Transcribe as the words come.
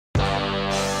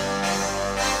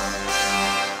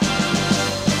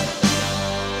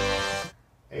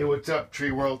What's up, Tree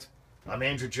World? I'm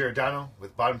Andrew Giordano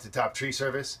with Bottom to Top Tree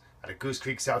Service out of Goose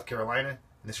Creek, South Carolina, and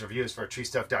this review is for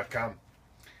treestuff.com.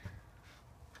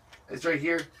 This right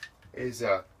here is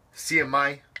a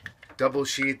CMI double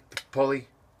sheath pulley.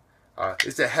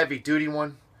 This is a heavy duty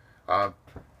one. The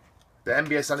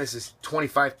MBS on this is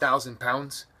 25,000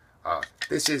 pounds.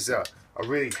 This is a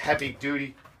really heavy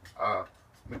duty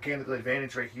mechanical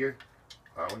advantage right here.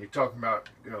 When you're talking about,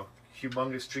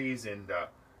 humongous trees and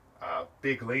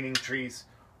big leaning trees,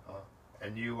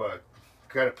 and you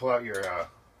got to pull out your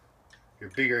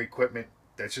bigger equipment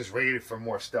that's just rated for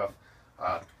more stuff.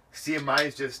 CMI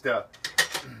is just the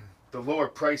lower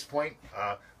price point,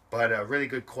 but really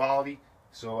good quality.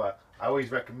 So I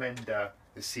always recommend the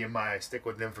CMI. I stick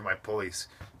with them for my pulleys.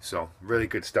 So really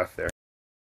good stuff there.